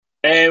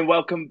And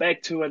welcome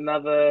back to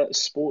another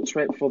Sports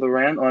Wrap for the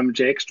round. I'm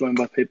Jax, joined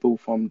by people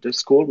from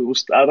Discord. We will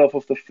start off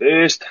with the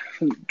first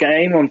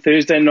game on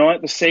Thursday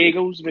night, the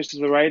Seagulls versus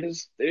the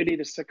Raiders,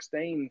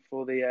 30-16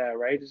 for the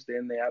Raiders.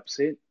 Then the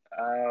upset.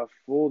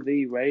 For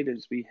the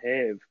Raiders, we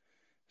have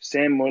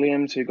Sam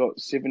Williams, who got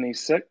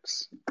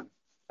 76,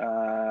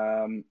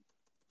 Dylan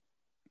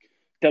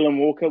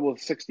Walker with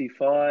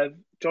 65,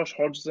 Josh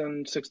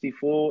Hodgson,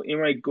 64,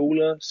 Emre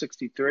Gula,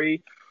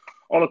 63,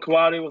 Ola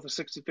Kawadi with a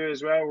 63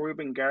 as well.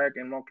 Ruben Garrick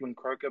and Lachlan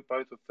Croker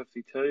both with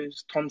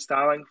 52s. Tom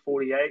Starling,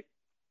 48.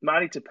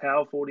 Marty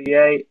Tapau,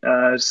 48.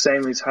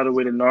 Same as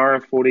Hadaweda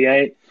Nara,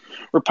 48.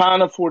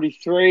 Rapana,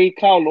 43.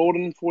 Carl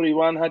Lawton,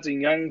 41.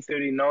 Hudson Young,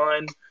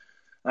 39.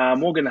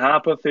 Morgan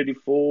Harper,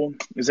 34.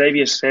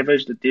 Xavier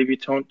Savage, the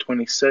debutant,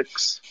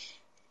 26.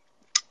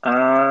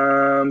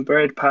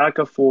 Brad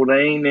Parker,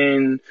 14.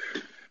 And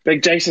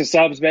Big Jason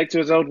Stubbs back to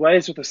his old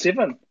ways with a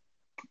 7.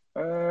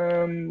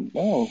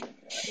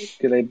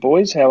 G'day,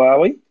 boys. How are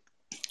we?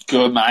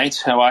 Good,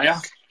 mate. How are you?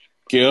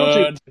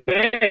 Good.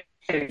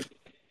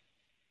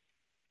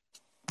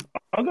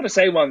 I've got to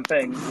say one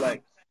thing.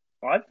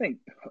 I think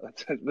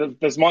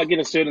this might get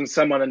a certain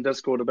someone in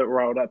Discord a bit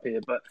riled up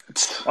here, but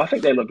I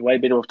think they looked way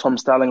better with Tom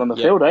Starling on the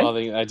field, eh? I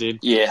think they did.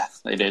 Yeah,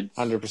 they did.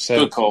 100%.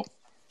 Good call.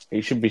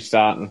 He should be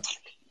starting.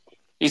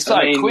 He's so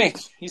quick.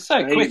 He's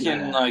so quick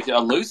and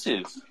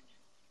elusive.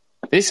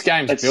 This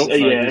game's built for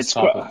this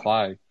type of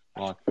play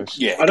like this.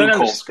 Yeah, I don't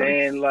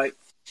understand.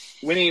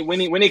 When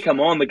he come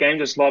on, the game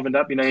just livened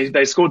up. You know,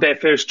 they scored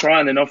that first try,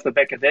 and then off the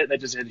back of that, they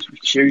just had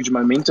huge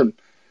momentum.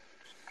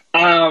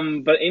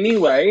 But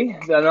anyway,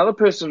 another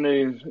person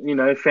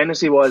who,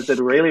 fantasy-wise did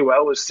really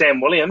well was Sam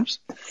Williams.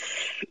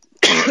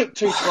 2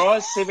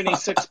 tries,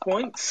 76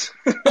 points.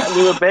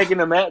 We were bagging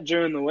him out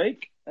during the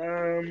week.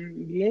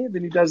 Then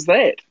he does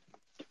that.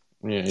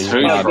 Yeah,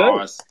 2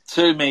 tries,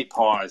 2 meat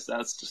pies.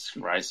 That's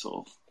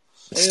disgraceful.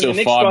 Still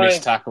 5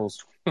 missed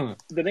tackles.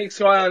 The next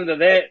guy under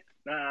that,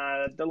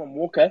 Dylan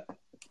Walker,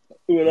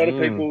 who a lot of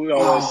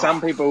people,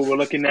 some people were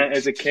looking at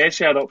as a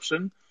cash-out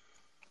option.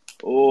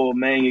 Oh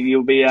man,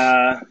 you'll be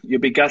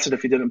gutted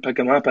if you didn't pick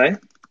him up, eh?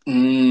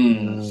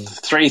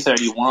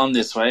 331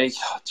 this week.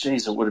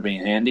 Jeez, it would have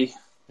been handy.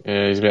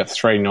 Yeah, he's about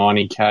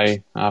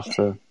 390k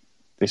after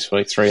this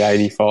week,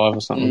 385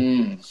 or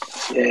something.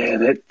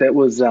 Yeah, that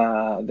was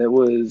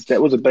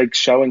a big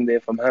showing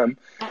there from him.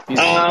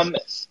 And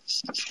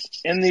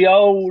the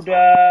old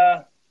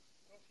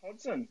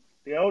Hodgson,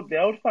 the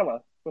old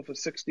fella with a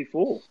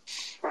 64.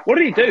 What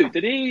did he do?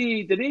 Did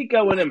he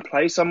go in and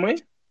play somewhere?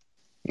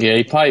 Yeah,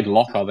 he played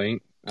lock, I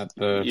think, at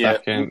the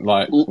back end,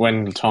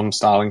 when Tom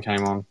Starling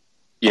came on.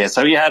 Yeah,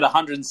 so he had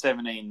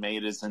 117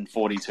 metres and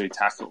 42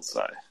 tackles,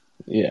 so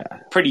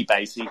pretty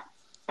basic.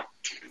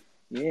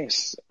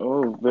 Yes,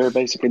 very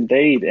basic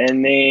indeed.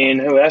 And then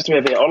who else do we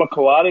have here? Ola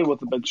Kawadi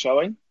with a big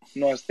showing.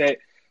 Nice that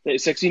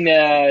 60.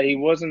 Now he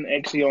wasn't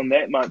actually on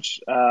that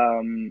much,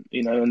 in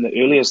the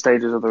earlier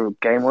stages of the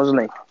game,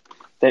 wasn't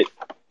he?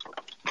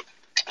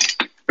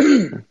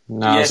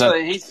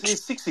 So he's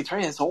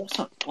 63. That's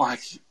awesome.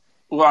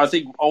 I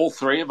think all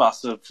 3 of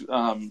us have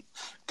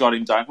got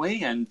him, don't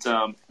we? And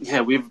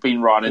we've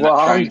been riding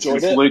that train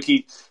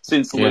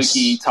since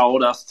Lukey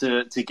told us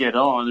to get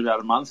on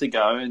about a month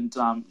ago, and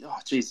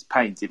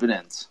paying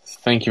dividends.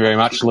 Thank you very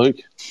much, Luke.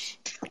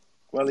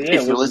 Well,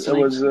 yeah, it was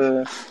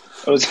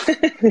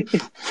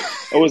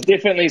it was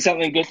definitely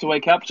something good to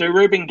wake up to.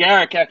 Ruben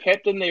Garrick, our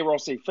captain there,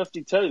 Rossi,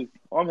 52.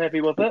 I'm happy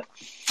with it.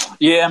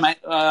 Yeah, mate.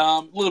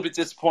 A little bit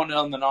disappointed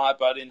on the night,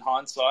 but in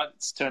hindsight,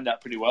 it's turned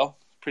out pretty well.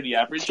 Pretty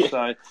average.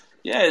 So,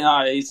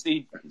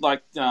 he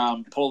like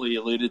Paulie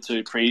alluded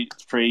to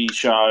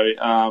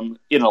pre-show,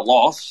 in a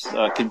loss,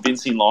 a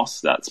convincing loss,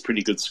 that's a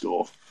pretty good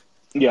score.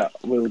 Yeah,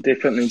 we'll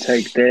definitely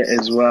take that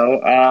as well.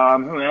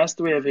 Who else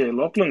do we have here?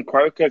 Lachlan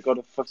Croker got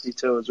a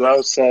 52 as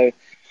well, so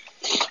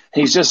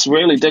he's just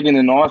really digging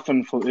the knife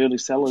in for early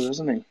sellers,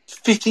 isn't he?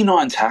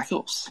 59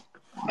 tackles.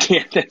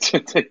 Yeah, that's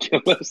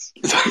ridiculous.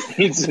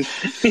 He's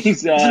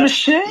a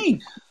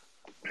machine.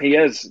 He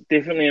is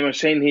definitely a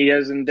machine. He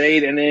is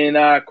indeed. And then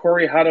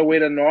Corey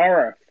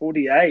Hadaweda-Naira,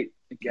 48.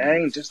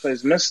 Again, just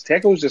those missed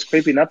tackles just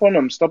creeping up on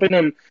him, stopping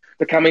him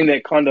becoming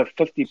that kind of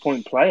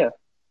 50-point player.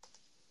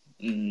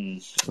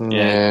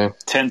 Yeah,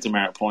 10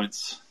 demerit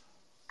points.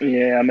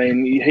 Yeah, I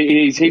mean,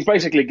 he's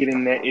basically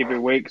getting that every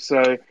week.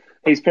 So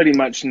he's pretty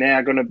much now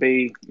going to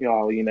be,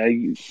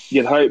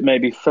 you'd hope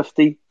maybe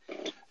 50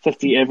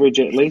 average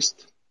at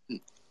least.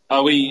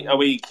 Are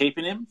we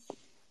keeping him?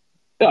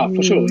 Oh,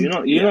 for sure.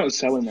 You're not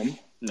selling him.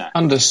 No.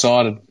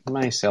 Undecided.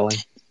 May sell him.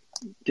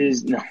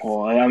 There's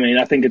no. I mean,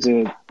 I think if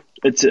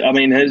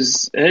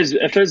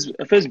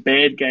his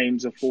bad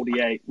games are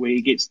 48, where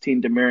he gets 10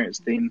 demerits,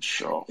 then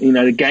sure.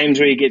 The games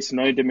where he gets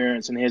no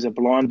demerits and has a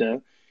blinder,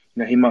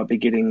 he might be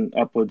getting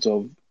upwards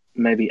of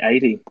maybe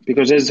 80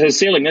 because his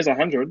ceiling is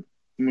 100.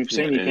 And we've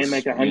seen he can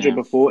make 100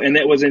 before, and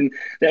that was in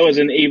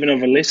even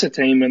of a lesser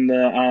team in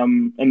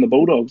the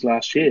Bulldogs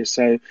last year.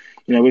 So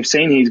we've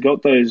seen he's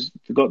got those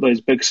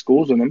big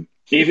scores on him.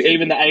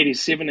 Even the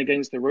 87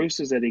 against the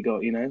Roosters that he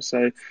got.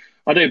 So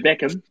I do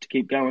back him to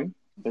keep going.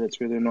 but it's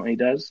whether or not he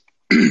does.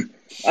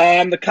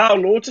 The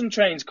Carl Lawton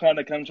train's kind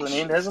of come to an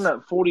end, hasn't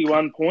it?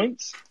 41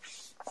 points.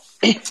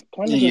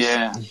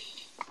 Yeah.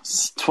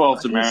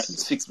 12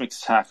 demerits, 6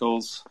 mixed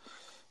tackles.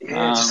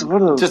 Yeah,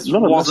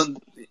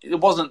 It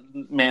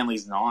wasn't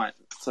Manly's night,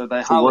 so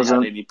they hardly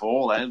had any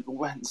ball. They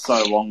went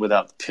so long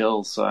without the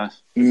pill, so...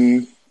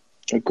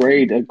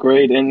 Agreed.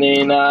 And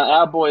then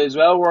our boy as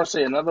well,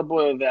 Rossi, another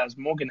boy of ours,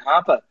 Morgan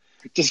Harper,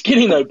 just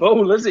getting no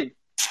ball, is he?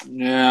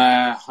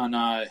 Yeah, I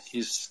know.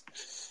 It's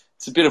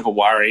a bit of a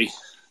worry,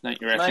 don't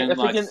you reckon?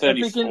 Mate,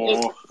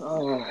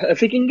 34.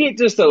 If he can get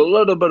just a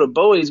little bit of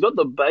ball, he's got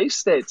the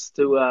base stats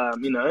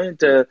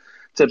to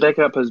back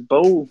up his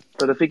ball.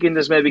 But if he can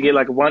just maybe get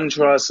like one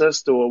try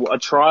assist or a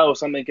try or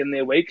something in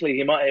there weekly,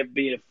 he might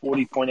be a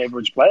 40-point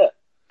average player.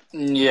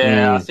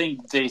 Yeah, I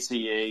think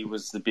DCE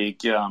was the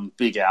big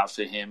out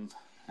for him.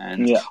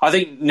 And I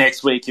think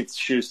next week, if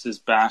Schuster's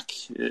back,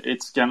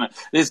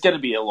 there's gonna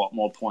be a lot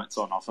more points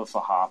on offer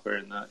for Harper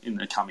in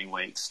the coming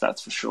weeks.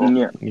 That's for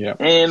sure. Yeah.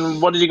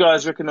 And what did you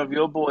guys reckon of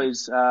your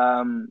boys,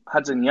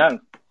 Hudson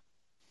Young?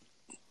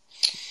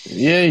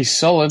 Yeah, he's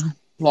solid.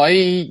 Like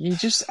he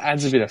just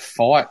adds a bit of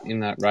fight in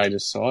that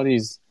Raiders side.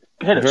 He's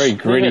very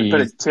gritty. He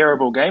had a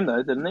terrible game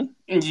though, didn't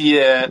he?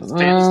 Yeah,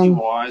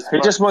 fantasy-wise. He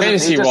just wasn't.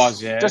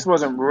 Fantasy-wise, just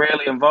wasn't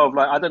really involved.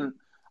 Like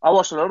I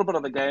watched a little bit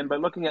of the game,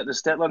 but looking at the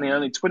stat line, he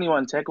only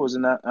 21 tackles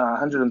and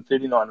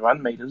 139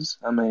 run meters.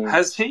 I mean,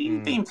 has he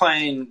been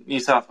playing New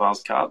South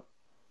Wales Cup?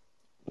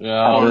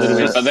 Yeah, a little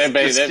bit, but they've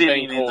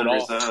been called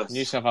off. Reserves.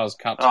 New South Wales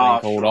Cup's been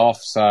called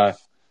off, so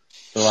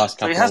the last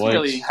couple of weeks. He hasn't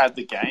really had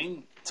the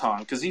game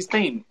time because he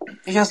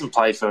hasn't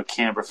played for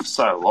Canberra for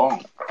so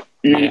long.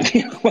 Yeah.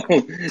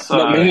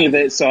 Not many of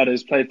that side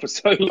has played for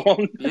so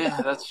long.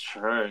 Yeah, that's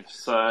true.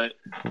 So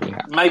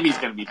maybe he's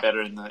going to be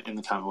better in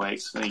the coming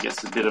weeks when he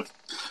gets a bit of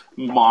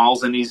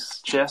miles in his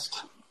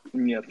chest.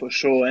 Yeah, for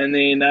sure. And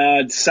then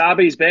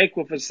Sabi's back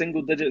with his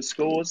single-digit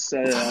scores,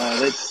 so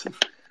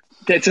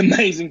that's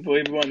amazing for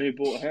everyone who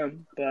bought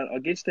him. But I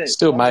guess that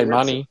still made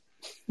money.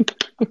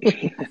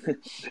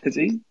 Is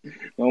he?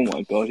 Oh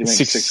my God, he makes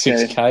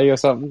 6K or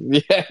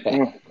something. Yeah.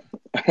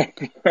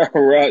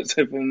 All right,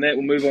 so from that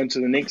we'll move on to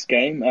the next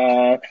game.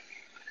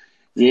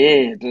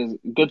 The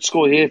good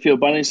score here if you're a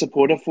Bunnies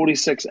supporter,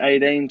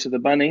 46-18 to the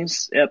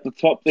Bunnies. Out the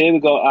top there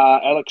we've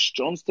got Alex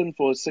Johnston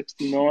for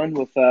 69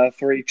 with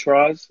 3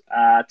 tries.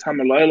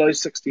 Tamalolo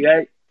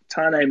 68,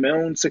 Tane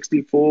Milne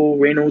 64,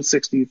 Reynolds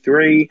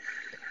 63,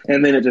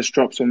 and then it just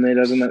drops from there,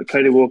 doesn't it?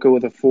 Cody Walker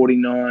with a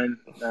 49.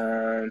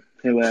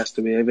 Who else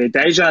do we have here?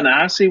 Dejan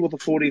Arce with a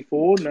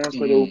 44. Nice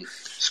little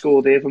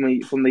score there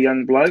from the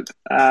young bloke.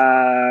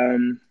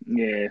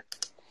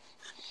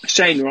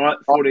 Shane Wright,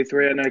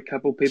 43. I know a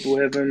couple people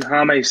have him.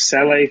 Hame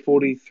Saleh,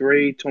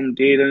 43. Tom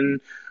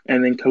Dearden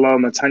and then Kaloa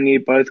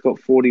Matangi both got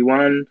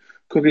 41.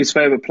 Cookie's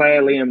favourite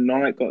player, Liam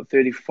Knight, got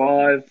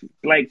 35.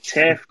 Blake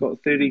Taff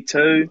got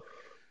 32.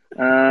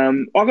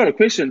 I got a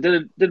question.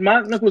 Did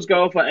Mark Nichols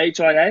go off at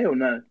HIA or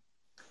no?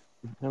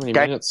 How many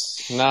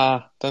minutes?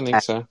 Nah, don't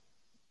think so.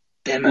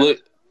 Damn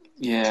it.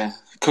 Yeah,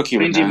 Cookie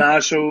Benji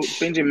Marshall,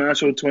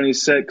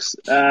 26.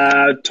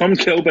 Tom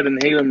Gilbert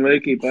and Helam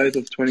Lukey, both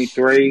of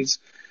 23s.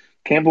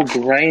 Campbell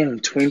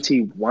Graham,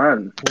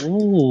 21. Ooh.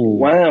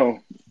 Wow.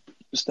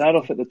 Start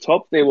off at the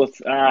top there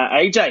with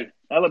AJ.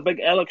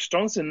 Big Alex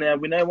Johnson. Now,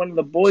 we know one of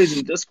the boys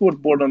in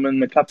Discord bought him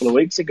in a couple of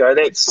weeks ago.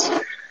 That's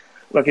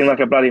looking like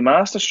a bloody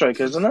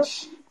masterstroke, isn't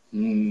it?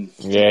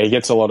 Yeah, he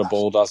gets a lot of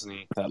ball, doesn't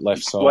he? That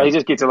left side. Well, he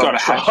just gets a lot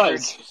of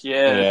tries.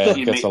 Yeah,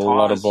 he gets a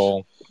lot of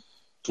ball.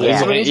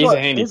 Yeah. He's a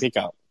handy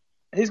pickup.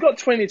 He's got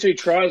 22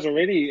 tries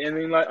already, and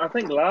then I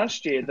think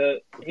last year that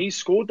he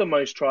scored the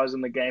most tries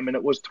in the game, and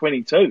it was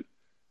 22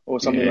 or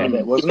something like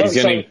that, wasn't it?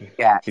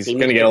 He's going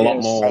to get a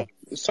lot more.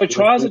 So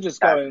tries are just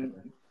going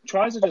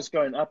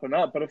up and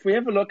up. But if we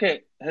have a look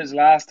at his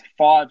last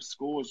 5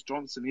 scores,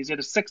 Johnson, he's had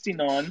a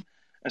 69,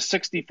 a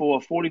 64,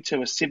 a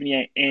 42, a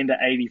 78, and a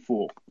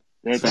 84.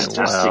 That's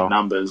fantastic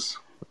numbers.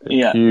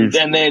 Yeah, huge.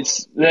 And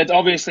that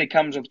obviously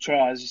comes with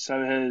tries.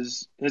 So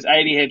his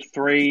 80 had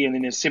 3, and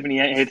then his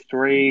 78 had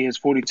 3, his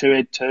 42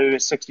 had 2,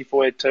 his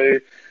 64 had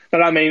 2.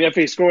 But I mean, if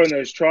he's scoring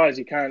those tries,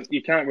 you can't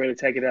really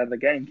take it out of the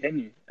game, can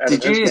you?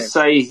 Did you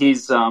say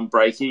his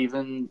break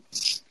even,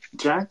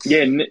 Jack?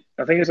 Yeah,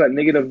 I think it's like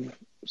negative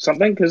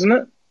something, isn't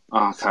it?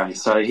 Okay,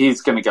 so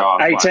he's going to go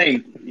up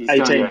 18. He's 18.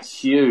 Going to go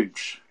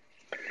huge.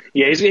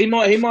 Yeah, he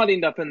might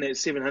end up in that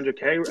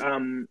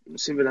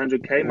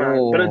 700k mark,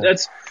 but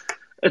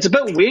it's a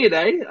bit weird,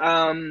 eh?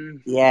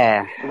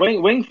 Yeah.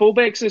 Wing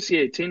fullbacks this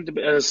year tend to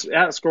be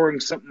outscoring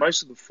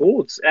most of the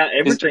forwards,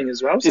 out-averaging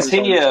as well. Is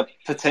he a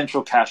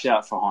potential cash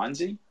out for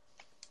Heinze?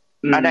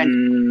 I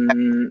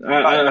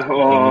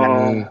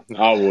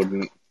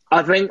wouldn't.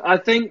 I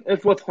think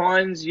if with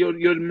Hines,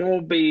 you'd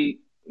more be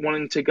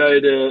wanting to go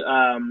to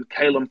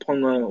Kalen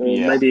Ponga or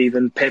maybe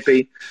even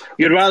Pepe.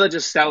 You'd rather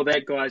just sell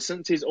that guy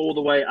since he's all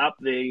the way up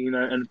there,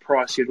 in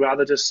price. You'd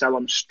rather just sell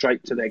him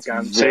straight to that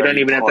gun, so you don't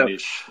even have to.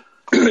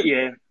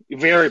 Yeah,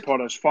 very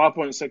potash.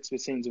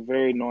 5.6% is a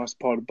very nice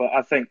pot, but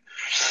I think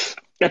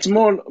that's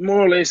more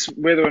or less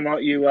whether or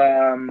not you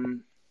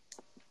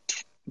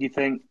you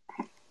think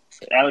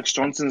Alex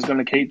Johnson's going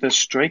to keep this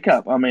streak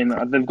up? I mean,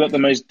 they've got the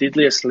most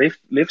deadliest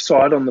left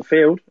side on the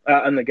field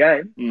in the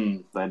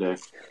game. They do.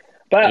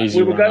 But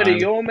we will go to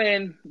your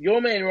man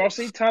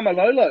Rossi,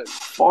 Tamalolo.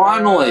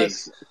 Finally.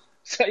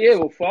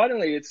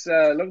 Finally. It's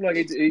looked like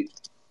he's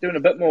doing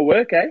a bit more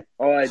work, eh?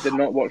 I did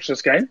not watch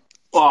this game.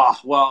 Oh,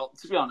 well,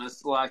 to be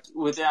honest,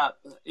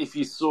 if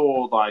you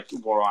saw,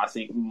 what I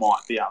think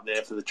might be up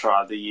there for the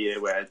try of the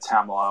year where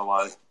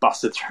Tamalolo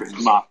busted through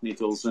Mark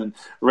Nichols and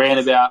ran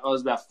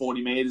about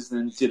 40 metres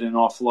and then did an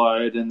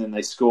offload and then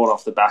they scored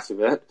off the back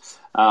of it.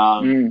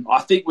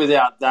 I think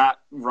without that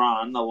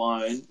run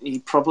alone, he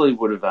probably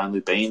would have only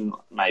been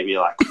maybe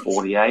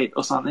 48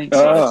 or something.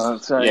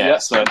 But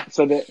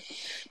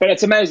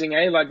it's amazing,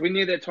 eh? We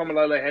knew that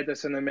Tamalolo had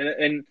this in a minute,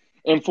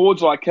 and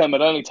forwards like him,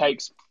 it only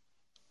takes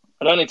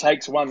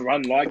one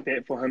run like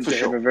that for him to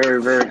have a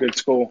very, very good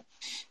score.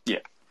 Yeah.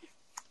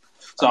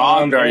 So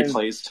I'm very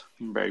pleased.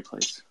 I'm very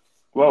pleased.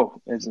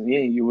 Well,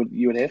 you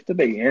would have to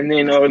be. And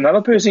then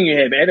another person you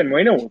have, Adam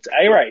Reynolds,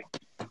 A-Ray.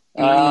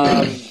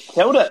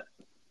 Killed it.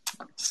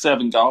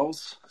 7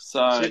 goals.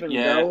 So 7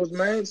 goals,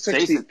 mate.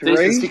 63.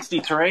 Decent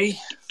 63.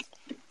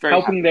 Very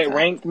helping that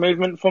rank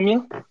movement for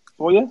you?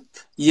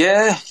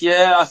 Yeah.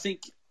 I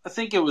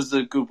think it was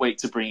a good week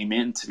to bring him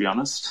in, to be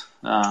honest.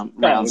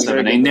 Round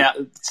 17. Now,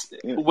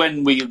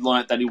 when we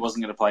learnt that he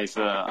wasn't going to play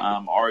for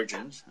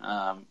Origin,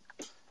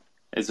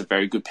 it's a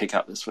very good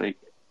pickup this week.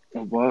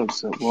 It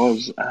was.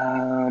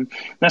 Now,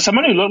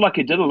 someone who looked like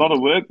he did a lot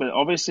of work, but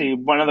obviously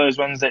one of those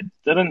ones that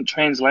didn't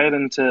translate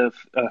into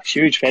a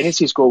huge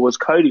fantasy score was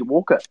Cody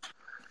Walker.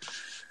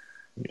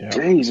 Yeah.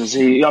 Jesus,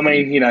 he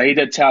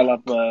did towel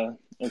up a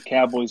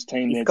Cowboys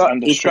team that's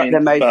under strength.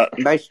 He's got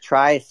the most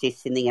try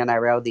assists in the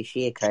NRL this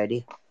year,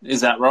 Cody.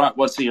 Is that right?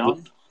 What's he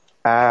on?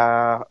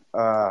 I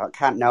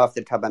can't know off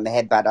the top of my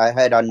head, but I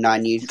heard on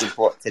 9 News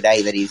report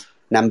today that he's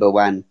number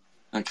 1.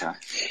 Okay.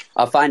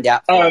 I'll find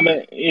out.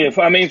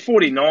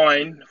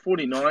 49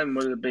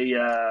 would be.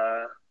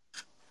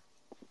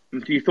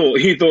 You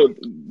thought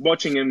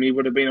watching him he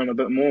would have been on a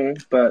bit more,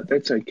 but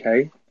that's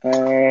okay.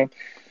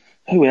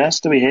 Who else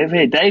do we have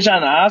here?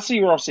 Dejan Arce,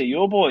 Rossi,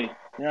 your boy.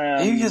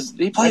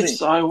 He played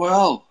so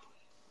well.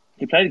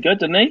 He played good,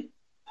 didn't he?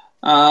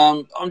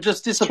 I'm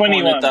just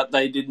disappointed that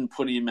they didn't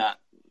put him at,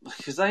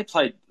 because they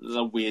played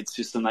a weird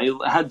system. They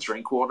had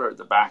Drinkwater at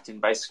the back, and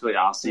basically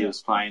Arce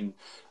was playing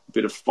a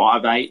bit of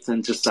 5'8"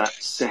 and just that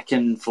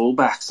second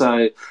fullback. So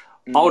I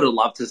would have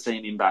loved to have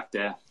seen him back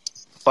there.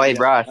 Boy,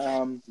 Rush.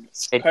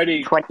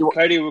 Cody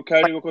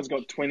Walker's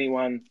got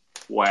 21.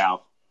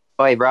 Wow.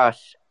 Boy,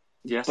 Rush.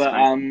 Yes, but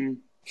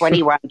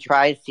 21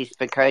 try assists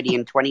for Cody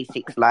and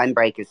 26 line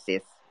break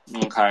assists.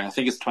 Okay, I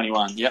think it's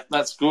 21. Yep,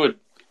 that's good.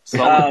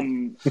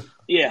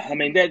 Yeah, I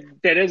mean that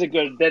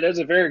is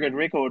a very good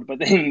record. But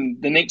then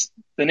the next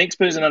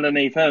person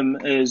underneath him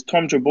is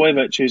Tom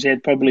Trbojevic, who's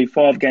had probably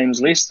 5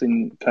 games less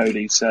than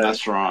Cody. So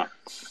that's right,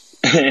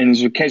 and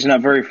he's catching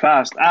up very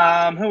fast.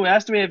 Who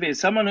else do we have here?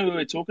 Someone who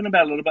we're talking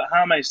about a little bit,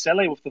 Hame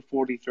Sally with the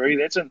 43.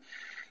 That's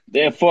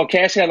for a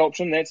cash out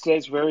option.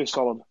 That's very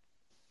solid.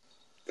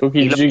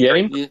 Cookie, did you get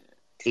him?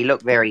 He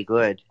looked very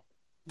good.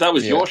 That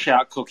was your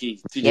shout,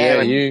 Cookie.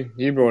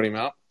 You brought him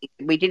up.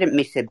 We didn't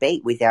miss a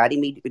beat without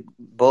him.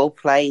 Ball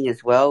playing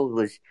as well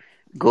was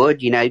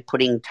good,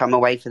 putting Tom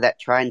away for that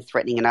try and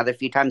threatening another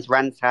few times.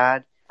 Runs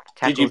hard.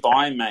 Did you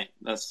buy him, mate?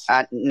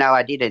 No,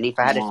 I didn't. If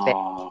I had a spec,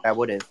 I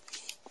would have.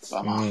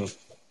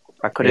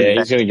 I couldn't.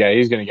 Yeah,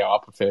 he's going to go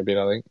up a fair bit,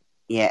 I think.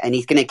 Yeah, and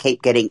he's going to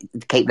keep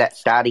that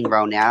starting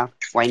role now.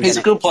 He's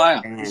a good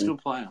player. He's a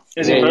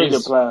very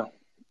good player.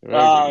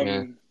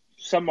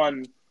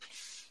 Someone...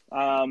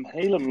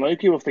 Helam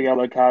Lukey with the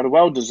yellow card,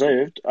 well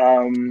deserved.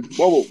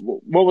 What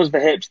was the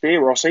haps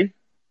there, Rossi?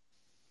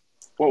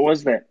 What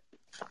was that?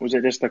 Was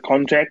it just the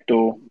contact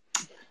or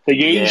the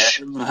use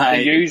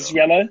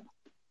yellow?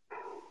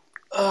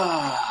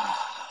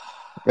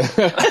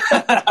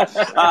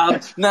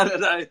 No.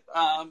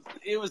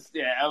 It was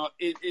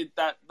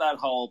that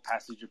whole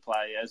passage of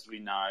play, as we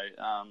know,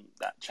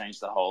 that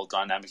changed the whole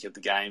dynamic of the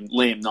game.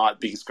 Liam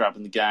Knight, biggest grub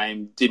in the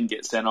game, didn't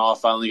get sent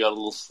off, only got a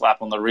little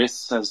slap on the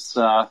wrist, as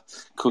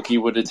Cookie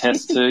would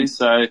attest to.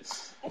 So,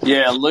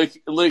 yeah,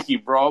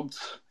 Lukey robbed,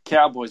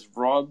 Cowboys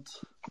robbed.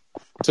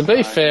 To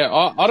be fair,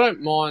 I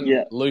don't mind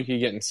Lukey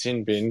getting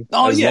sin bin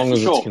as long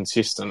as it's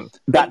consistent.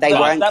 But they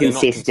weren't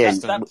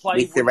consistent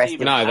with the rest of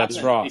No,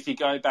 that's right. If you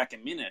go back a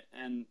minute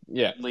and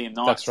Liam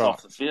Knight's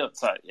off the field.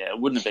 So, it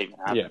wouldn't have even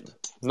happened. Yeah.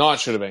 Knight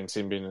should have been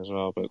sin bin as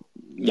well, but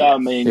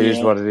it is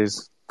what it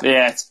is.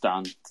 Yeah, it's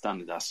done. It's done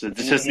and dusted.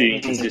 It's just the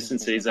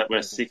inconsistencies that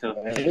we're sick of.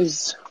 It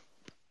is.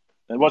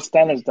 What's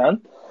done is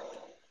done.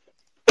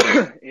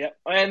 Yeah,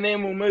 and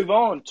then we'll move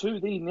on to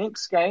the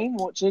next game,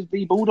 which is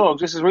the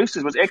Bulldogs. This is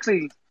Roosters, which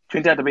actually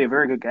turned out to be a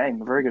very good game,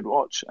 a very good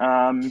watch.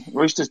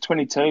 Roosters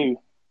 22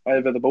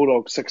 over the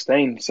Bulldogs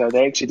 16, so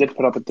they actually did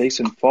put up a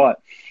decent fight.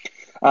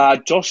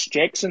 Josh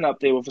Jackson up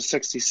there with a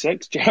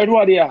 66, Jared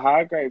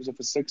Waerea-Hargreaves with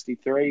a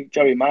 63,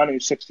 Joey Manu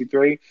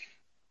 63,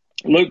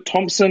 Luke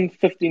Thompson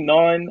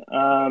 59,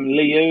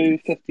 Liu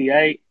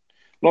 58,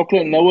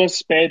 Lachlan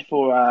Lewis, bad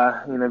for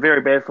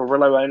very bad for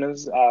Rillo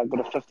owners. Got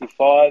a 55. Very bad for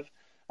Rillo owners.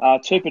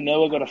 Got a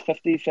 55. Tupanua got a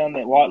 50. Found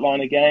that white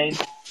line again.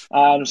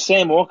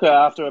 Sam Walker,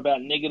 after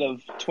about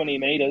negative 20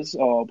 metres,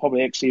 or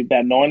probably actually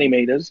about 90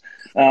 metres,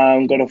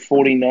 got a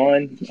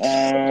 49.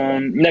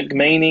 Nick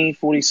Meaney,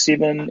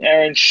 47.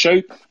 Aaron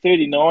Shoop,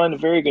 39. A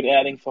very good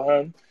outing for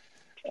him.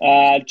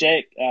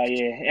 Jack,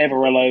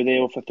 Avarillo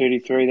there for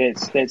 33.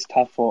 That's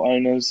tough for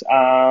owners.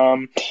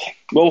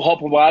 Will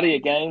Hopewadi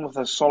again with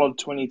a solid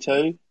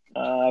 22.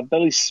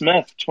 Billy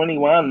Smith,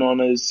 21 on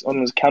his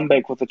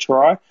comeback with a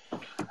try.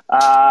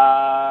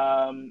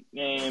 And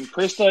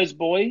Presto's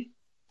boy,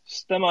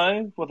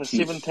 Stimo with a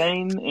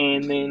 17,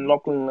 and then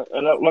Lachlan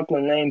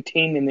Lamb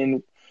 10, and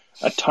then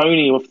a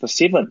Tony with the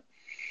 7.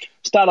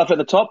 Start off at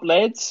the top,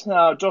 lads.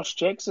 Josh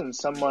Jackson,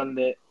 someone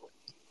that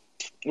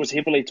was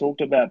heavily talked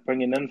about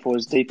bringing in for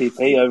his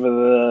DPP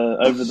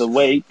over the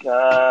week.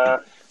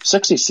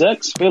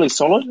 66, fairly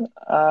solid.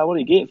 What do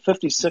you get?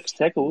 56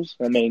 tackles.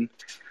 I mean,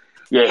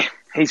 yeah,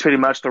 he's pretty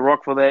much the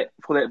rock for that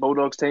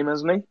Bulldogs team,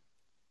 isn't he?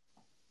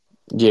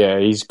 Yeah,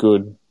 he's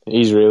good.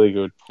 He's really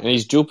good. And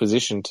he's dual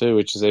position too,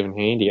 which is even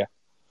handier.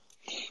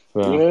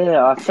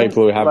 I think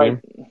people who have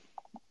him.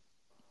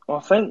 I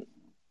think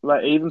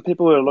even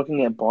people who are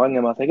looking at buying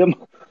him, the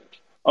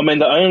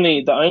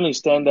only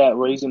standout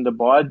reason to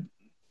buy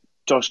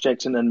Josh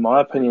Jackson, in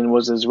my opinion,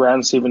 was his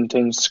round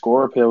 17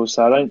 score appeal.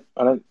 So I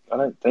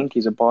don't think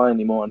he's a buy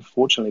anymore,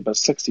 unfortunately. But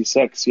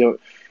 66, you're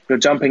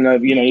jumping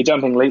over, you're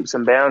jumping leaps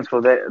and bounds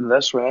for that in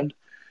this round.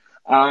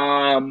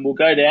 We'll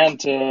go down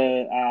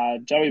to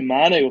Joey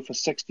Manu for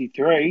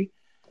 63.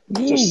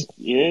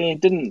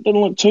 Didn't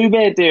look too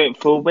bad there at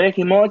fullback.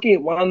 He might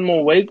get one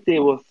more week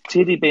there with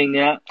Teddy being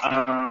out.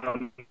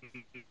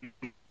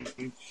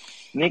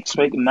 Next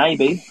week,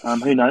 maybe.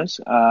 Who knows?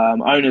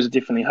 Owners are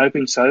definitely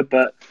hoping so.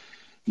 But,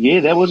 yeah,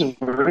 that was a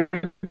very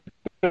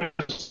good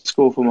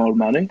score from old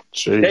Manu.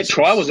 Jesus. That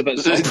try was a bit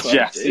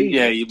soft.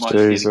 Yeah, you might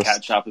need to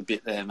catch up a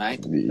bit there,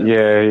 mate.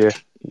 Yeah.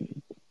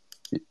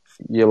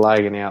 You're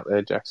lagging out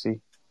there,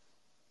 Jaxie.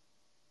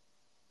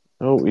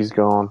 Oh, he's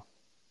gone.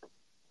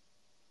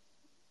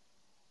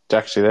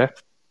 Jaxie there?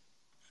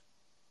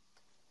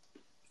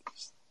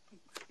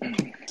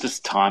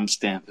 Just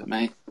timestamp it,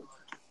 mate.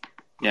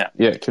 Yeah.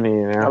 Yeah, can you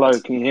hear you now? Hello,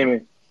 can you hear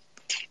me?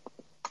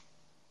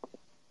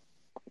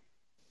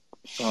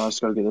 I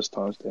just got to get this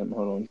timestamp.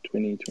 Hold on,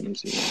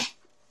 2027.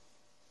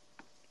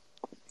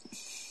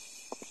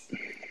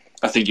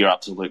 I think you're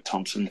up to Luke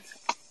Thompson.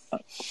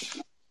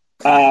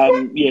 I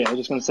was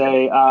just going to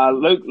say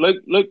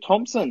Luke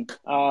Thompson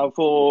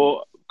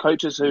for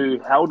coaches who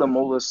held him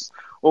all this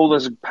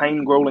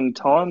pain grueling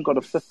time, got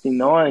a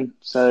 59.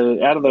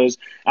 So out of those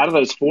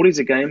 40s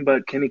a game,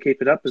 but can he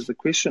keep it up is the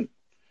question.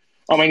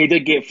 I mean, he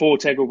did get 4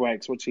 tackle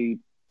breaks, which he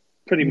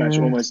pretty much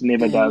almost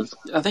never does.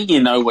 I think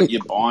you know what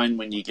you're buying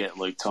when you get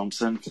Luke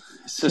Thompson.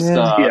 It's just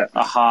a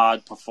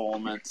hard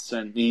performance,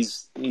 and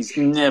he's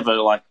never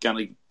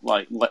going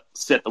to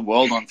set the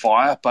world on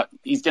fire, but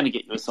he's going to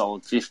get you a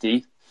solid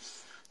 50.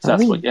 So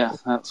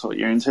that's what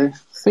you're into. I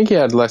think he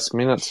had less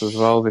minutes as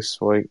well this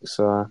week,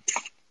 so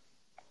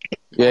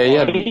he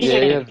had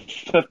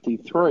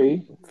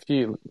 53.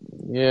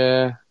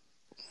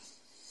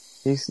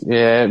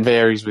 It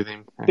varies with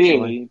him.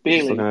 Actually.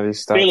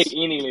 Barely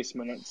any less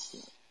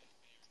minutes.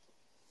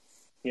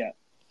 Yeah.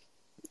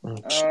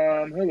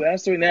 Who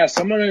else do we now?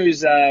 Someone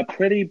who's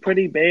pretty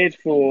bad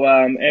for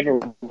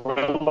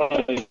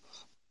Avarillo.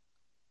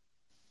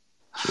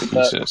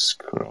 Jesus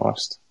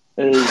Christ.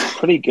 Is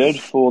pretty good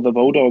for the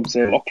Bulldogs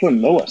there. Lachlan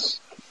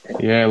Lewis.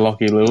 Yeah,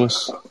 Lockie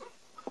Lewis.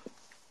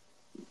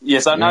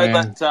 Yes, I know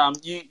that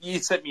you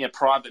sent me a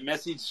private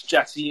message,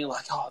 Jackson. You're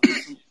like,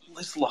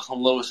 this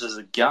Lachlan Lewis is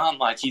a gun.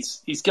 Like,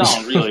 he's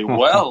going really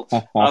well.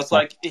 I was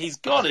like, he's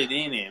got it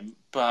in him,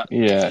 but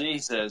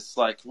Jesus,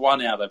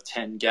 1 out of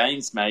 10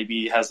 games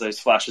maybe he has those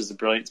flashes of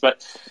brilliance.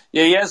 But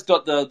yeah, he has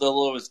got the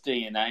Lewis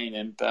DNA in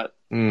him, but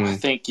I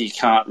think he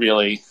can't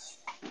really.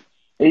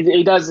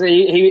 He does.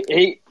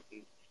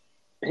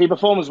 He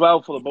performs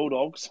well for the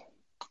Bulldogs.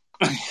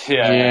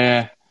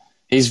 Yeah.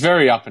 He's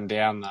very up and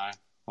down though.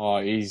 Oh,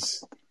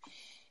 he's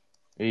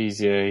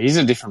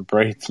a different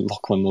breed,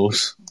 Lachlan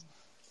Lewis.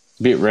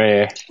 A bit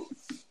rare.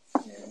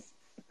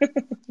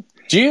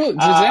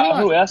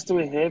 Yeah. Who else do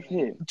we have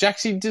here?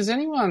 Jaxie, does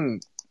anyone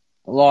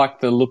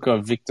like the look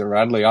of Victor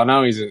Radley? I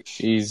know he's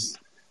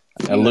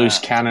a loose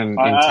cannon in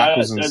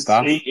tackles and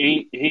stuff.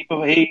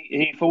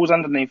 He falls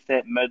underneath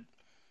that mid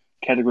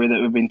category that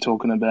we've been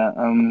talking about.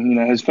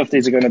 His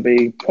 50s are going to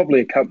be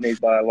probably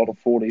accompanied by a lot of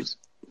 40s.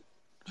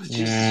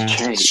 Yeah,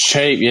 it's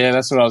cheap. Yeah,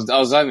 that's what I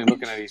was only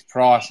looking at his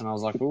price, and I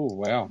was like, "Oh,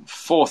 wow,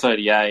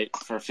 $4.38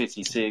 for a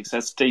 56.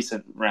 That's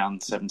decent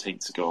round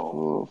 17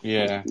 score."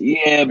 Yeah,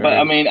 but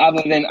I mean,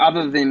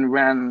 other than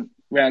round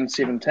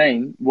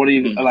 17, what are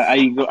you like?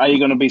 Are you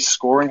going to be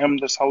scoring him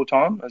this whole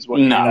time?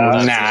 No,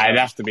 it'd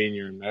have to be in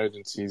your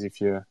emergencies if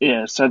you.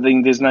 Yeah, so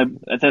then there's no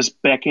at this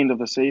back end of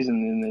the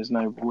season. Then there's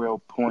no real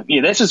point.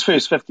 Yeah, that's his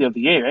first 50 of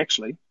the year,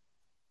 actually.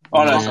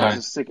 Oh no,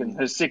 it's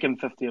his second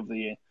 50 of the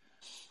year.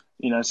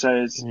 So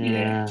it's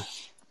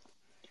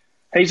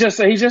He's just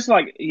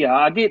like,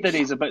 I get that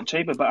he's a bit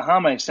cheaper, but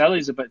Hame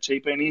Sally's a bit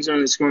cheaper, and he's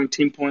only scoring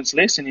 10 points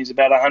less, and he's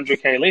about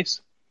 100k less.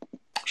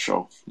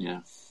 Sure,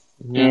 yeah.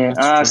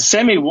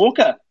 Sammy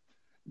Walker,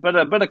 but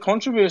a bit of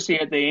controversy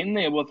at the end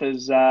there with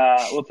his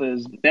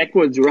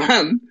backwards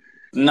run.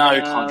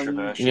 No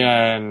controversy.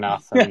 Yeah,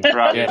 nothing.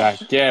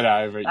 Get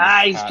over it.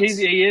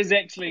 He is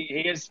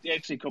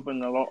actually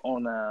copying a lot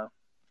on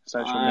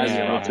social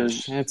media,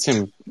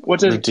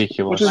 which is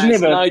ridiculous. Which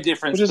is no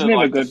difference to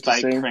like the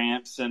fake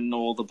cramps and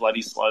all the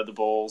bloody slow the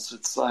balls.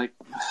 It's like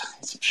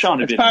it's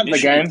showing a bit of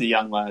mission with the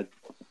young lad.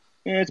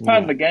 Yeah, it's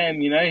part of the game,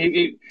 you know.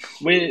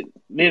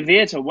 They're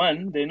there to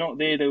win. They're not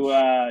there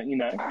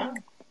to,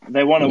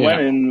 they want to win,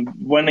 and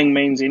winning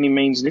means any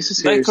means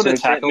necessary. They could have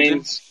tackled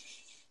him.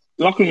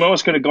 Lachlan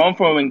Lewis could have gone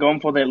for him and gone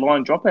for that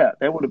line dropout.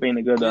 That would have been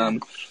a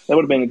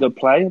good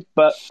play.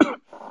 But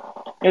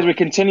as we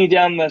continue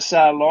down this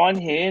line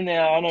here,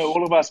 now I know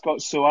all of us got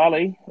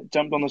Suaalii,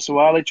 jumped on the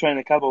Suaalii train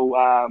a couple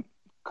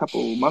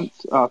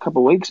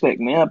weeks back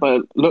now,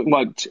 but it looked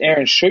like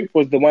Aaron Shoup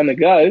was the one to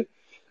go.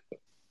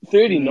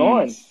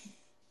 39.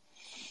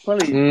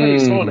 Pretty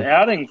solid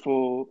outing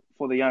for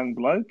the young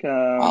bloke.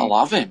 I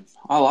love him.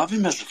 I love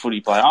him as a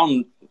footy player.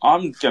 I'm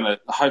gonna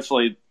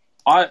hopefully.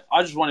 I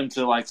just want him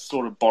to like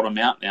sort of bottom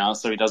out now,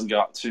 so he doesn't go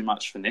up too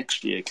much for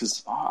next year.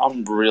 Because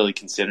I'm really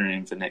considering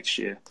him for next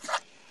year.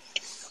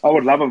 I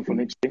would love him for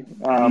next year.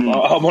 I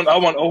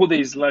want all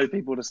these low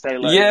people to stay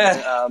low.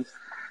 Yeah.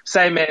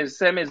 Same as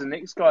the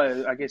next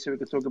guy, I guess, who we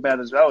could talk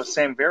about as well, is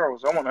Sam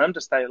Verrills. I want him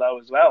to stay low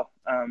as well,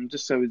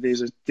 just so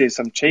there's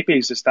some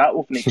cheapies to start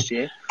with next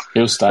year.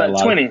 He'll stay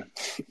low.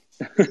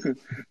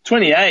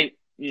 28,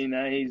 you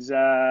know, he's,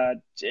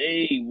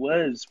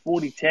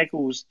 40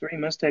 tackles, 3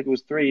 missed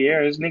tackles, 3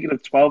 errors,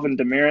 negative 12 in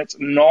demerits,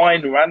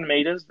 9 run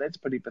meters. That's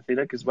pretty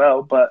pathetic as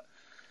well. But,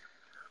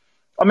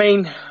 I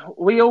mean,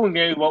 we all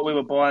knew what we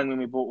were buying when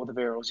we bought with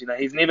the Verrills. You know,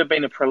 he's never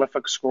been a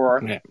prolific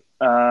scorer. Yeah.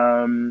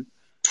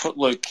 Put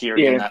Luke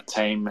Keary in that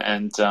team,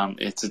 and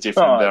it's a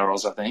different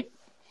Verrills, I think.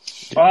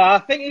 I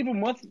think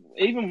even with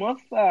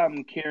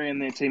Keary in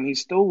their team, he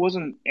still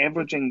wasn't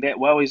averaging that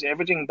well. He's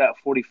averaging about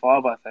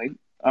 45, I think.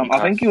 I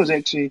think he was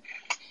actually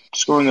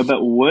scoring a bit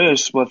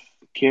worse with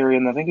Keary,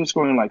 and I think he was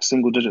scoring like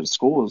single-digit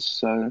scores.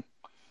 So,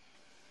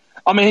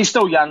 I mean, he's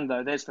still young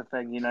though. That's the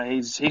thing, you know.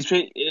 He's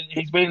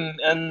been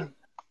in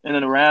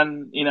and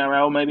around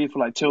NRL maybe for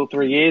like 2 or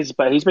 3 years,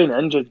 but he's been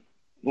injured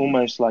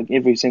almost like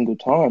every single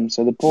time.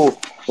 So the poor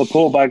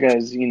bugger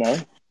is, you know,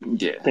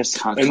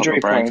 that's injury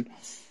prone.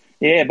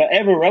 Yeah, but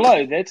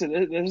Averillo, this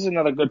is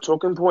another good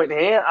talking point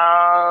here.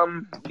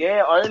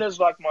 Owners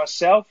like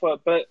myself are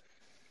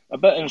a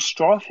bit in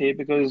strife here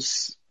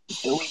because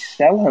do we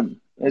sell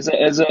him? Is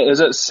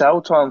it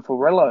sell time for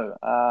Rillo?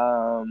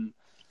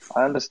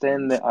 I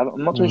understand that.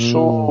 I'm not too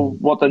sure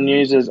what the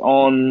news is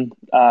on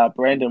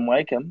Brandon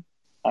Wakeham,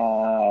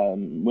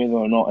 whether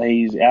or not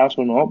he's out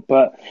or not,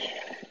 but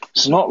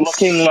it's not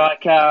looking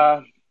like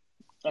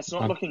it's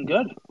not looking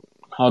good.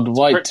 I'd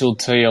wait till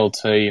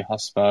TLT, I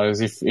suppose.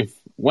 If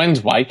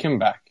when's Wakeham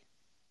back?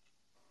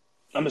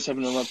 I'm just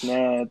having a look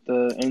now at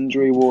the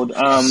injury ward.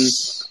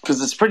 Because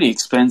it's pretty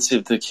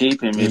expensive to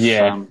keep him. And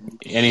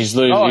he's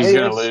going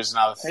to lose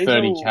another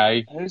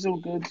 30k. He's all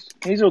good.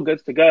 He's all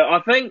good to go. I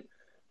think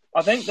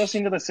this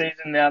end of the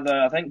season now,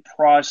 though, I think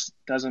price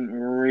doesn't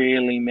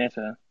really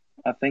matter.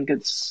 I think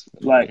it's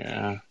like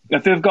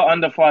if they've got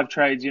under 5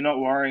 trades, you're not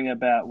worrying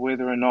about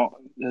whether or not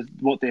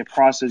what their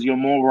price is. You're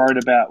more worried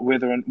about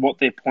what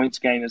their points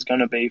gain is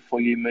going to be for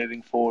you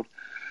moving forward.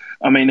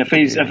 I mean, if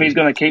he's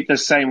going to keep the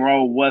same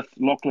role with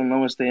Lachlan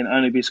Lewis there and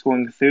only be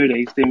scoring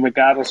 30s, then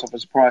regardless of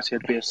his price,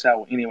 he'd be a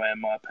sell anyway,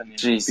 in my opinion.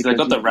 Jeez, they've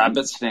got the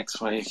Rabbits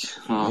next week.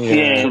 Could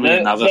be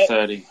another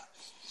 30.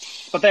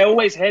 But they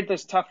always had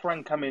this tough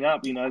run coming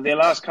up. You know, their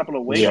last couple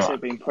of weeks have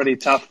been pretty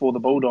tough for the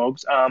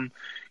Bulldogs.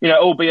 You know,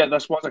 albeit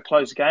this was a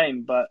close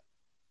game, but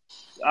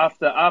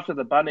after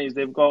the Bunnies,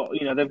 they've got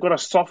a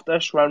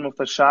soft-ish run with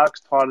the Sharks,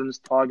 Titans,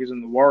 Tigers,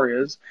 and the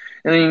Warriors,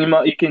 and then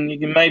you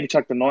can maybe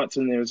chuck the Knights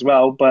in there as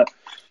well. But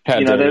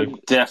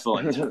they've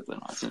definitely chuck the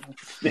Knights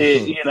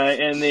in. You know,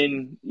 and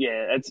then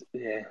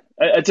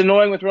it's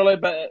annoying with Rillo,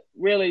 but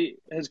really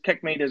his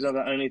kick meters are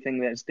the only thing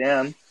that's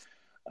down.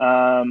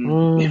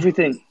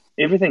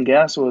 Everything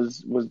else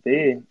was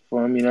there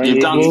for him, you know. You've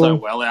done so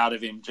well out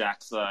of him,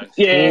 Jax, though.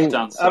 Yeah, you've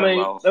done so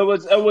well.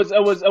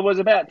 It was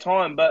about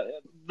time. But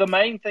the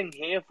main thing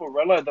here for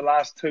Rillo the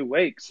last 2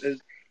 weeks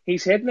is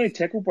he's had no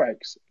tackle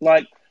breaks.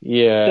 Like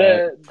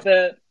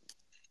the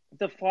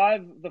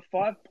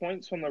 5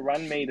 points from the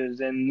run meters,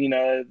 and you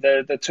know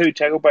the 2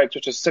 tackle breaks,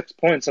 which is 6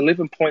 points,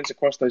 11 points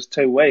across those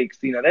 2 weeks.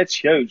 You know, that's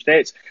huge.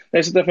 That's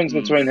the difference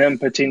between him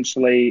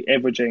potentially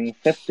averaging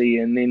 50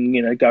 and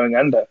then going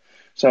under.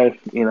 So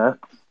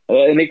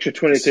an extra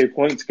 22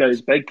 points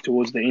goes big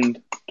towards the end,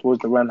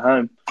 towards the run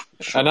home.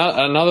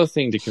 Another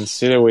thing to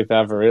consider with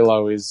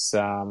Averillo is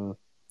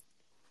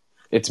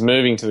it's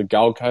moving to the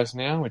Gold Coast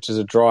now, which is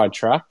a dry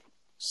track.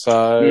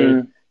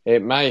 So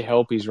it may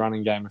help his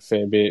running game a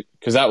fair bit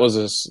because it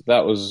was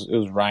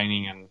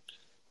raining and a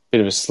bit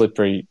of a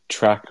slippery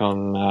track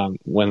on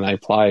when they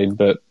played.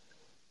 But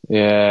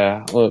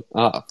Yeah, look,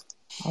 I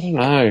don't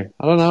know.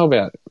 I don't know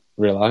about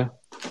Rillo.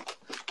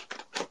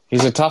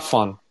 He's a tough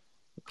one.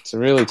 It's a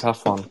really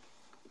tough one.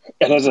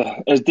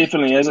 It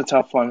definitely is a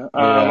tough one.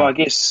 Yeah.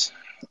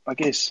 I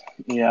guess,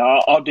 yeah,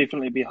 I'll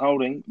definitely be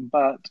holding,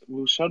 but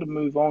we'll sort of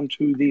move on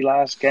to the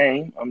last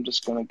game. I'm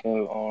just going to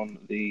go on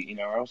the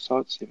NRL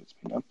site, see if it's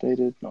been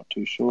updated. Not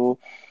too sure.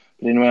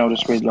 But anyway, I'll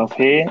just read it off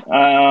here.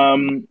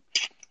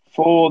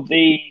 For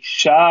the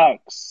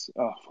Sharks,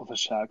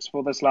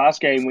 for this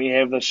last game, we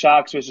have the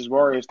Sharks versus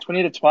Warriors,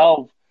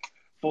 20-12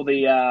 for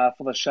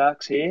the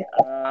Sharks here.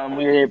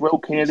 We have Will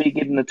Kennedy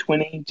getting the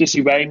 20,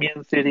 Jesse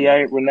Ramian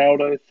 38,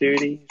 Ronaldo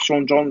 30,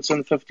 Sean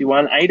Johnson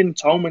 51, Aiden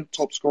Tolman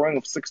top scoring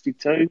of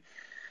 62,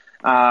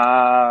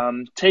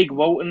 Teague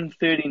Walton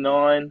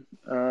 39,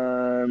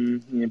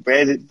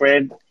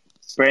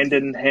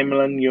 Brandon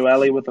Hamlin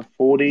Ueli with a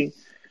 40,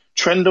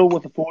 Trindle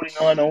with a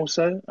 49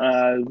 also.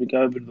 We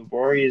go over to the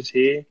Warriors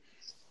here.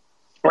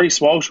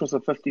 Reece Walsh with a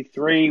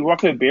 53,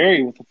 Rocco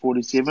Berry with a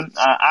 47,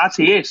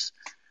 RTS.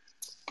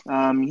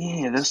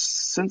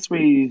 Since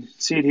we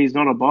said he's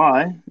not a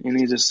buy and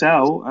he's a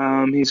sell,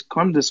 he's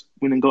kind of just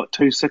went and got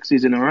 2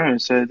 60s in a row,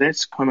 so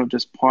that's kind of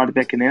just pied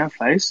back in our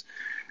face.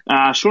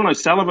 Sean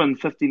O'Sullivan,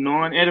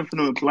 59, Adam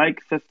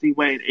Whanu-Blake, 50,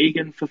 Wade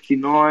Egan,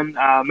 59,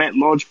 Matt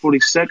Lodge,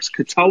 46,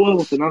 Katoa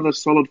with another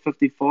solid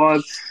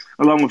 55,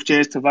 along with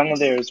Jazz Tavanga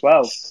there as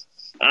well.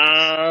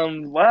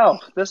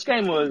 This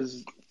game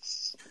was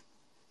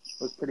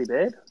pretty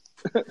bad.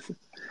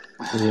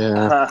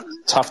 Yeah,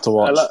 tough to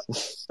watch.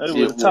 It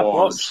was a tough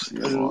watch,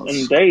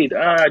 indeed.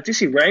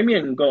 Jesse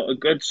Ramian got a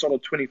good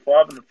solid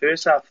 25 in the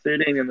first half,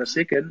 13 in the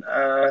second.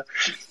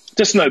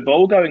 Just no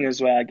ball going as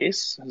well, I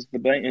guess, is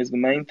the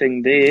main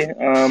thing there.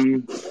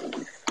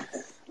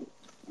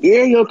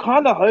 You're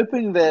kind of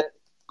hoping that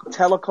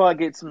Talakai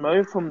gets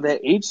moved from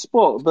that edge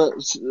spot, but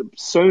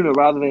sooner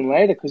rather than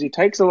later, because he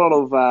takes a lot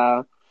of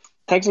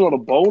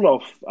ball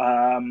off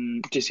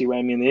Jesse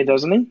Ramian there,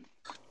 doesn't he?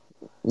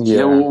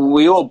 Yeah, well,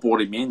 we all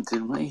bought him in,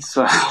 didn't we?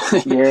 So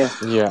yeah,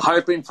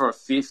 hoping for a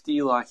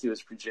 50 like he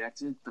was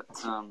projected, but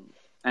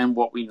and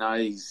what we know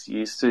he's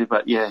used to.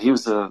 But yeah, he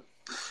was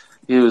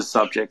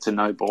subject to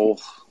no ball.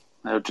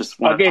 They just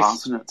weren't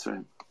passing it to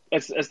him.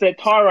 It's that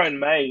Tyrone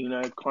May,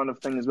 kind of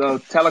thing as well.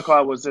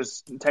 Talakai was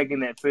just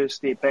taking that first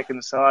step back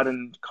inside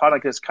and kind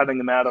of just cutting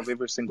him out of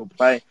every single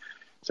play.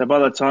 So by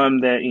the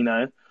time that,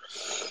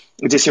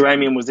 Jesse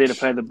Ramian was there to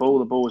play the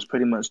ball was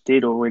pretty much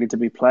dead or ready to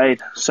be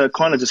played. So it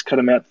kind of just cut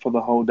him out for the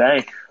whole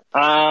day.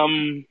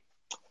 Sean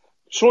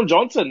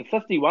Johnson,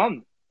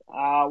 51.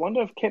 I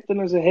wonder if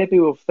captainers are happy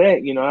with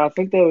that. I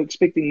think they were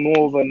expecting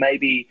more of a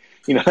maybe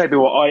what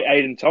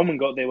Aiden Tolman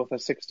got there with a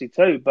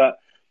 62. But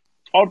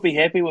I'd be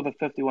happy with a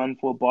 51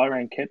 for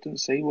Byron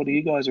captaincy. What do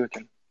you guys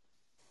reckon?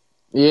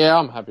 Yeah,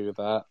 I'm happy with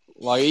that.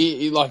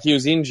 He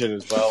was injured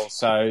as well,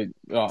 so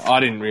I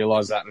didn't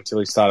realise that until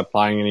he started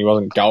playing, and he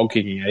wasn't goal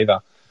kicking either.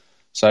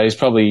 So he's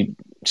probably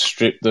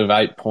stripped of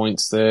 8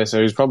 points there.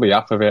 So he's probably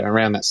up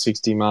around that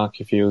 60 mark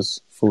if he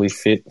was fully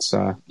fit.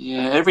 So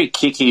yeah, every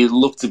kick he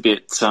looked a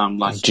bit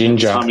like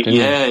ginger.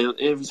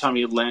 Every time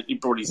he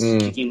brought his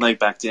kicking leg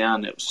back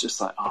down, it was just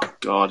like, oh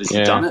god, has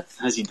he done it?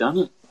 Has he done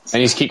it?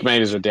 And his kick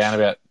meters were down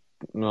about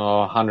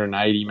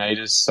 180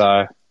 meters.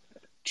 So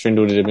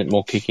Trindle did a bit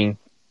more kicking.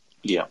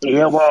 Yeah.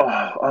 Yeah.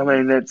 Well, I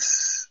mean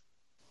that's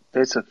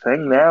a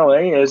thing now,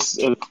 As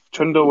if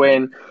Trindle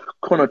and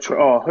Connor,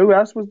 who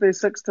else was there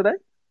 6 today?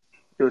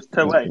 It was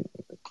 2, it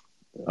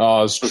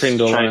was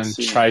Trindle and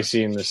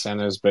Tracy in the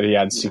centres, but he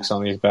had 6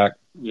 on his back.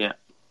 Yeah.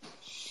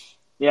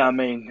 Yeah, I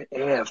mean,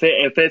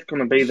 if that's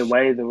going to be the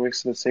way the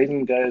rest of the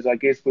season goes, I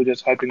guess we're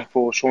just hoping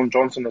for Sean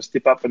Johnson to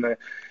step up in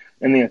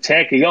the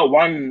attack. He got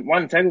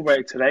one tackle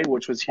break today,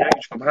 which was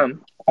huge from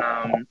him,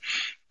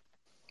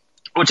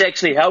 which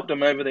actually helped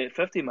him over that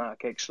 50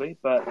 mark, actually.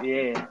 But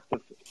yeah,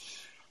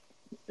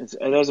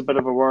 it is a bit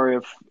of a worry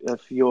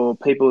if your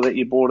people that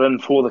you bought in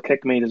for the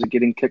kick meters are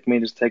getting kick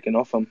meters taken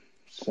off them.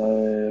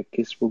 So I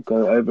guess we'll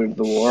go over to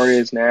the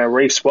Warriors now.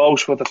 Reece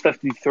Walsh with a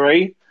 53.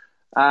 He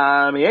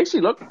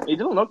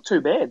didn't look too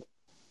bad.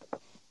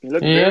 He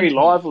looked very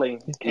lively.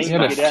 He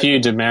had a few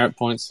demerit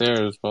points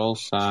there as well.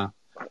 So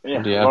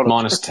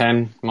minus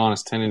 10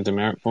 in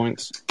demerit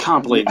points.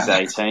 Can't believe he's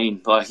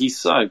 18. He's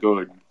so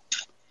good.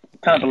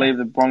 Can't believe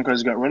the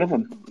Broncos got rid of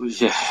him.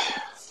 Yeah,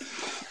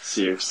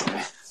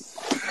 seriously.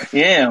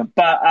 Yeah,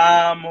 but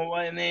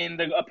and then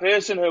a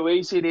person who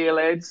we said here,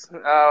 lads,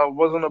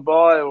 wasn't a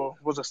buy or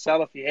was a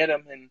sell if you had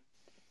him, and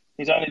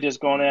he's only just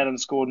gone out and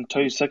scored 2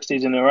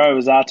 60s in a row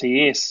as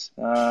RTS.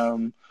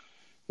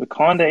 We're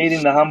kind of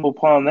eating the humble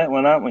pie on that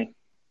one, aren't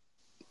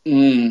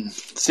we?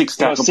 6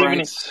 tackle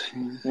breaks.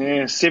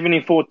 Yeah,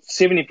 74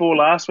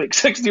 last week,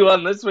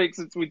 61 this week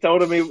since we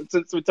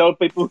told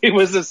people he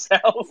was a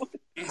sell.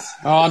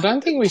 I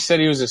don't think we said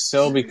he was a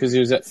sell because he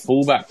was at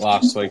fullback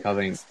last week, I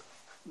think.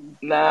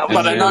 No,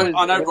 but I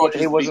know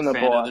Roger's a big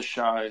fan of the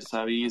show,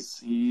 so he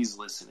is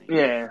listening.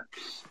 Yeah.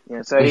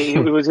 So he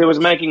was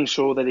making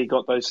sure that he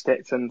got those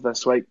stats in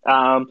this week.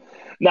 But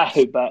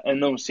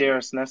in all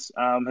seriousness,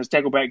 his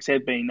tackle breaks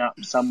have been up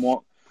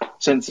somewhat.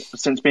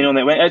 since being on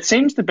that wing. It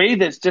seems to be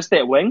that's just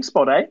that wing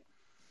spot, eh?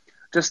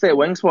 Just that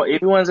wing spot.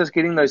 Everyone's just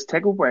getting those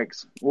tackle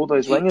breaks. All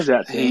those wingers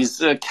out there.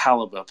 He's a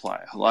caliber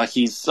player. Like,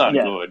 he's so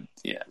good.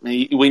 Yeah,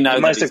 we know the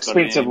that most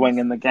expensive wing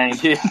in the game.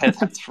 Yeah,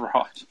 that's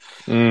right.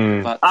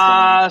 But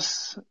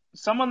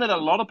someone that a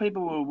lot of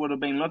people would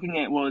have been looking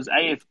at was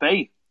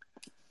AFB.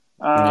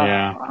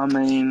 I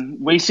mean,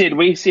 we said.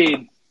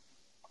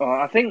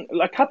 I think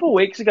a couple of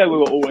weeks ago we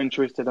were all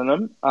interested in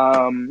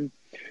him.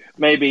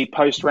 Maybe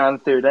post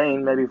round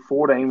 13, maybe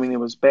 14 when he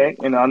was back,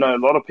 and I know a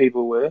lot of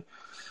people were.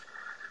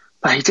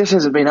 But he just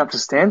hasn't been up to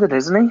standard,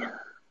 hasn't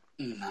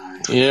he? No.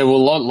 Yeah,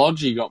 well,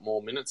 Lodgy got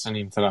more minutes than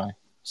him today,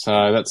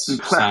 so that's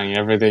saying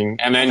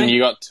everything. And then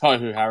you got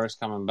Tohu Harris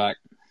coming back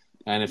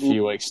in a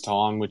few weeks'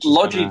 time, which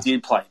Lodgy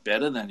did play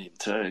better than him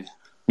too.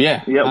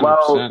 Yeah,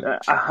 well,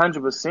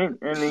 100%.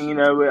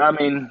 And I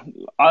mean,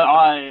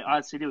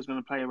 I said he was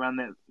going to play around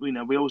that.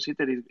 We all said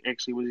that he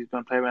actually was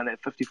going to play around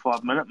that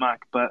 55-minute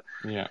mark, but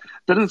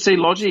didn't see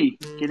Lodgy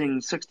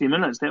getting 60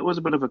 minutes. That was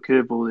a bit of a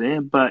curveball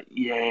there, but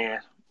yeah.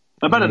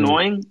 A bit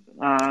annoying,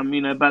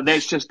 but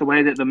that's just the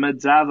way that the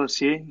mids are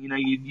this year.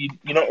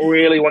 You're not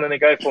really wanting to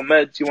go for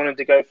mids. You wanted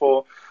to go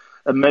for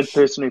a mid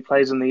person who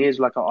plays on the edge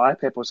like an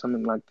IPAP or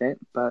something like that.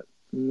 But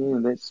yeah,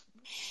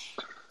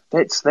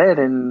 that's that.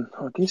 And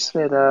I guess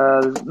that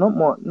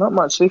not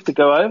much left to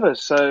go over.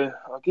 So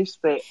I guess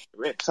that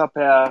wraps up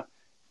our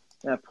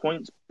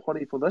points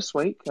potty for this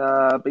week.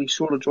 Be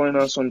sure to join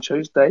us on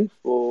Tuesday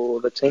for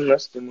the team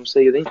list, and we'll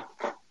see you then.